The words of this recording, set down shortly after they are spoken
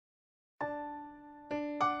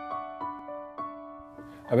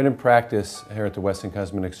I've been in practice here at the Weston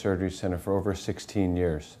Cosmetic Surgery Center for over 16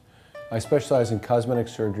 years. I specialize in cosmetic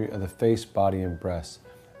surgery of the face, body, and breast.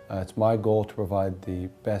 It's my goal to provide the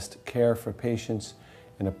best care for patients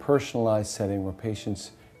in a personalized setting where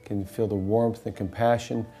patients can feel the warmth and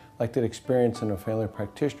compassion like they'd experience in a family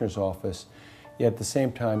practitioner's office, yet at the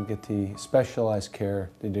same time get the specialized care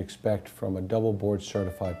they'd expect from a double board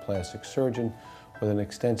certified plastic surgeon with an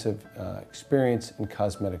extensive experience in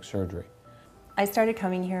cosmetic surgery. I started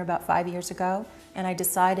coming here about 5 years ago, and I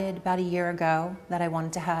decided about a year ago that I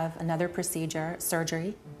wanted to have another procedure,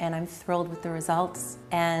 surgery, and I'm thrilled with the results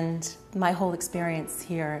and my whole experience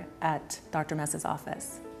here at Dr. Messa's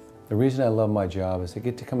office. The reason I love my job is I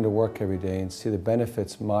get to come to work every day and see the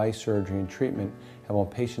benefits my surgery and treatment have on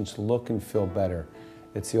patients look and feel better.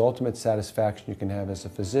 It's the ultimate satisfaction you can have as a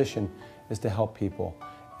physician is to help people.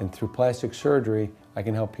 And through plastic surgery, I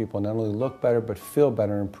can help people not only look better, but feel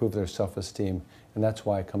better and improve their self-esteem. And that's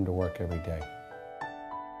why I come to work every day.